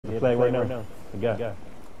The flag right now. The guy.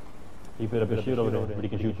 He put up his shield over there, but he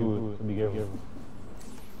can shoot through it, so be careful.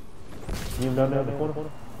 See him down there in the corner? Look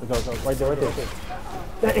out, right there, right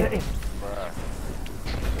there.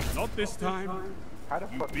 Not this time. How the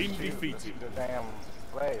fuck being defeated? The damn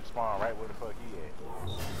flag spawn right where the fuck he at?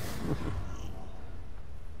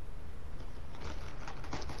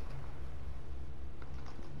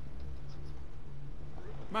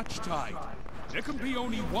 Match tied. There can be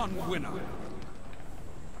only one winner.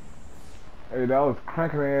 Hey, that was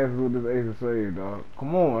cranking their ass with this ace of spades, dog.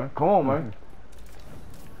 Come on, man. Come on, man.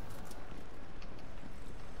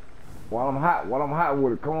 While I'm hot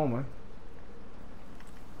with it. Come on, man.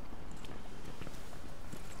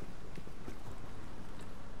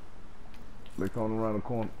 They coming around the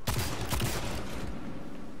corner.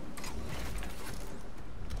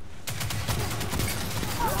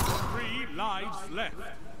 Three lives left.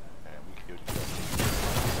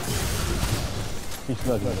 He's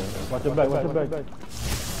slugging, man. Watch your back, watch your back.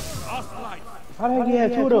 Last life. How the heck you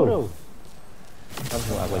had two of those? I'm just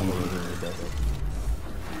gonna act like you didn't do that.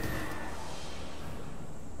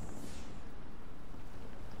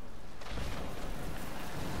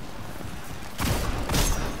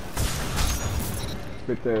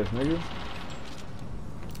 Bitch ass nigga.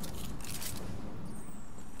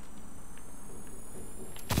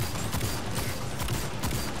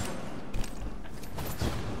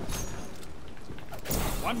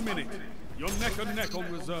 One minute. You're neck and neck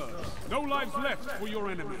on reserve. No lives left for your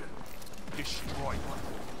enemy. Destroy one.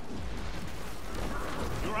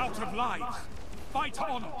 You're out of lives. Fight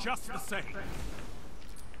on just the same.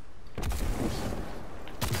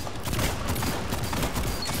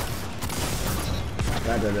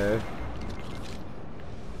 Got that ass.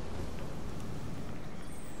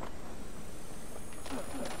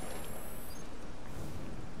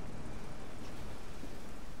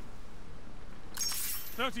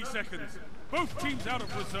 "30 seconds. Both teams out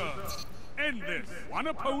of reserve. End this. One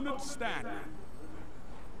opponent standing."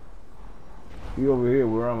 He over here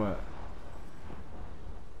where I'm at.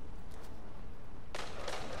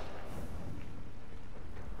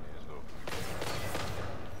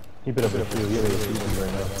 Keep it up,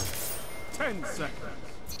 right now. 10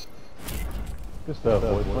 seconds. Good stuff,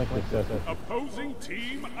 boys. Flank success. Opposing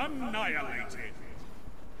team annihilated.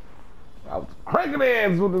 I was cranking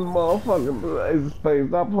their ass with this motherfucking ace of spades.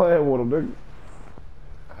 Stop playing with him, nigga.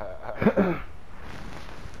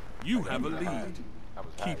 You have a lead.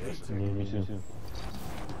 Keep it. Yeah, me too.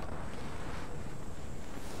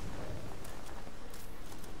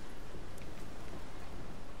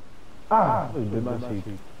 Ah! Look at my seat.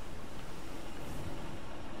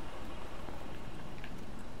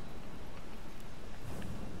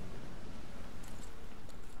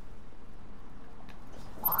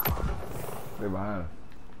 They're behind.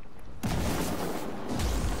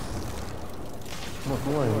 Come on,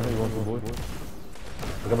 you know you want to, boy.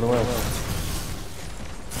 They're coming around.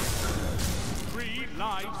 3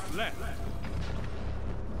 lives left.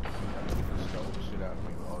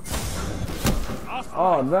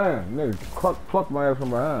 Oh, damn. Nigga clucked my ass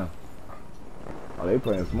from behind. Oh, they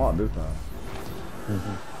playing smart this time.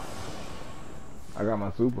 I got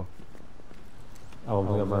my super. Oh,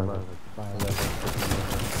 we got mine. 5 left.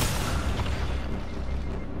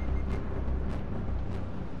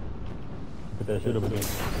 Put that shit up again.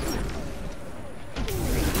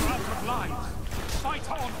 You're out of lives.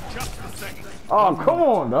 Fight on just the same. Oh, come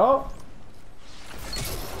on, dog.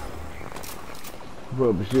 Put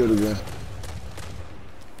up a shield again.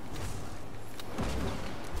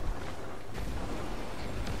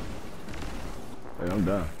 Hey, I'm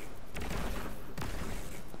done.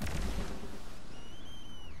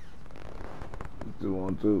 Let's do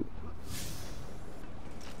 1, 2.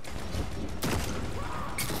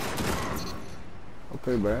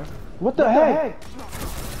 Okay, man. What the heck?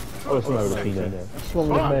 Oh, it's not a team that. Swung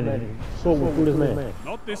this man. Swung through this man.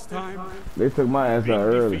 Not this time. They took my ass out Being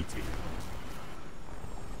early. defeated.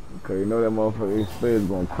 Okay, you know that motherfucker spades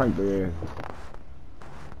gonna crank their ass.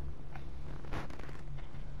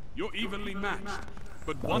 You're evenly matched,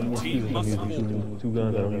 but one team must fall. 2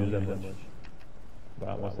 guns, I don't use that much.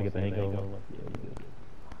 But once I get the hang of it, yeah, you good.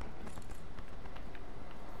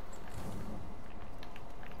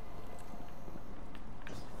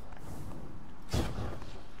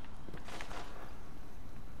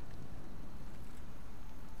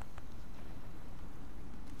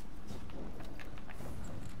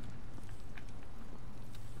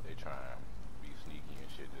 They trying to be sneaky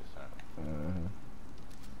and shit this time.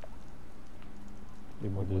 They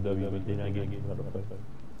want this W, but they're not getting out of the fight.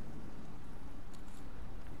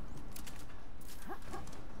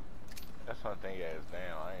 That's something ass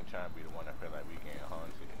down. I ain't trying to be the one that feel like we getting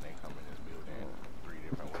haunted and they come in this building 3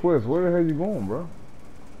 different ways. Twist, where the hell you going, bro?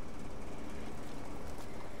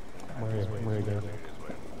 Where you going?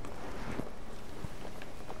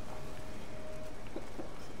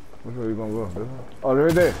 Which way you gonna go? This one? Oh, they're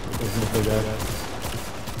right there.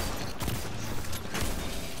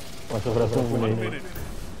 Watch out for that swing 1 when minute.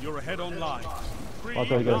 You're ahead on live. 3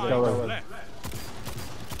 Watch out, you gotta scout lives right. left.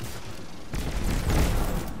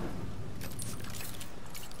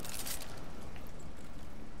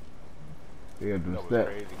 They have them That was steps.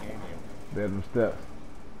 crazy, can't you? They have them steps.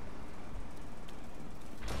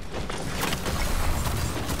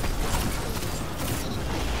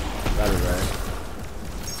 Got his ass.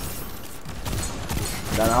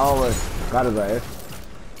 Down the hallway. Got his ass.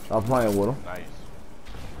 Stop playing with him. Nice.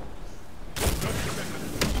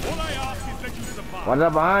 All I ask is that you survive. Watch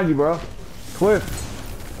out behind you, bro. Twist.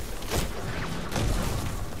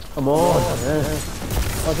 Come on, man.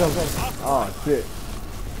 Watch out. Oh, shit.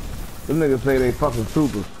 Them niggas say they fucking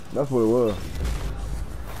troopers. That's what it was.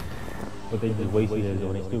 But they just wasted it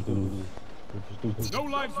when they stupid. No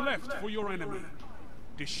lives left for your enemy.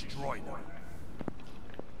 Destroy them.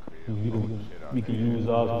 We can use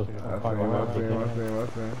ours. I see.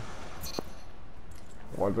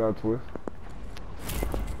 Watch out, Twist.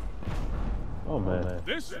 Oh man.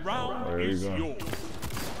 This round There you is go. yours.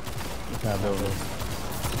 Get out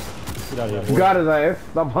of here, boy. Got his ass.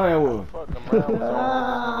 Stop playing with him. Fuck them rounds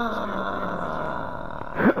on.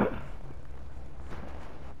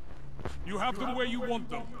 You have them where you want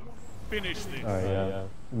them. Finish this. Alright, yeah.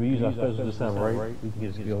 We use our specials this time, right? We can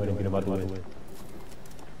just go ahead and get them out of the way.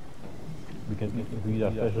 If we use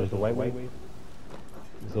our specials the right way,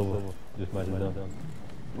 it's over. Just match it done.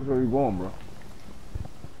 Which way you going, bro?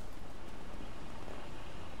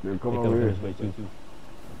 They're They coming come over this here. way too.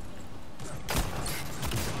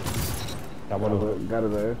 Got one over. Got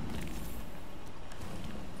his ass.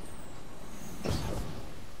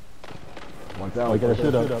 Watch out. Oh, you gotta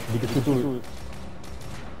shoot up. You can shoot through it.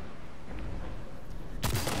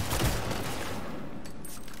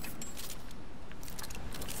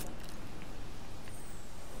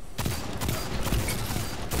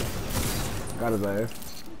 Got his ass.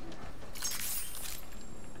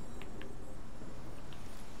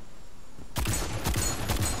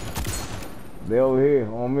 They over here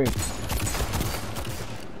on me.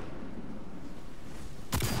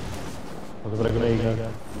 What's the grenade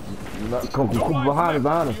gun? Come behind him. For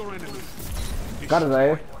your enemy. Got his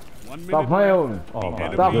ass. 1 minute Stop playing left. with me. Oh my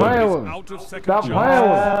Stop god. playing with me. Out of second Stop chance. playing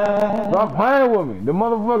with me. Stop playing with me. The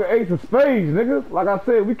motherfucker ace of spades, nigga. Like I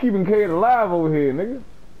said, we keeping K alive over here, nigga.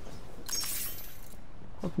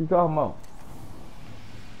 What you talking about?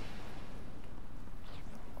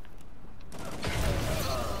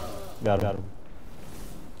 Got him.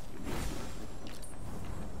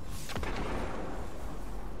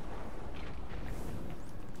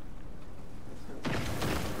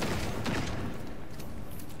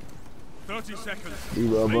 Seconds. He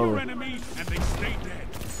was Slay your above him. enemies and they stay dead.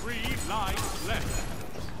 3 lives left.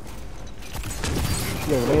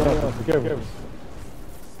 Yeah, lay it out. Be careful.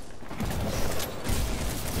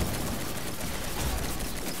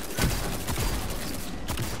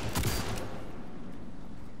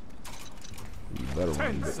 You better 10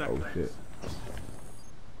 run this. Oh seconds. shit.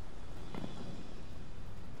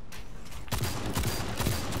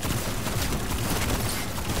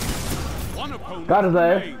 One opponent Got his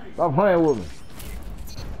ass. remains. Stop playing with me.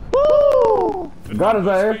 Woo! The Got his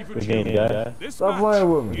numbers ass. favor Good game, you. guy. This Stop match playing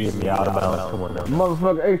with me. is Get me out of bounds. Come on now.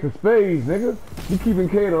 Motherfucker ace of spades, nigga. You keeping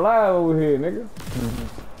K alive over here, nigga.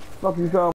 Fuck you talking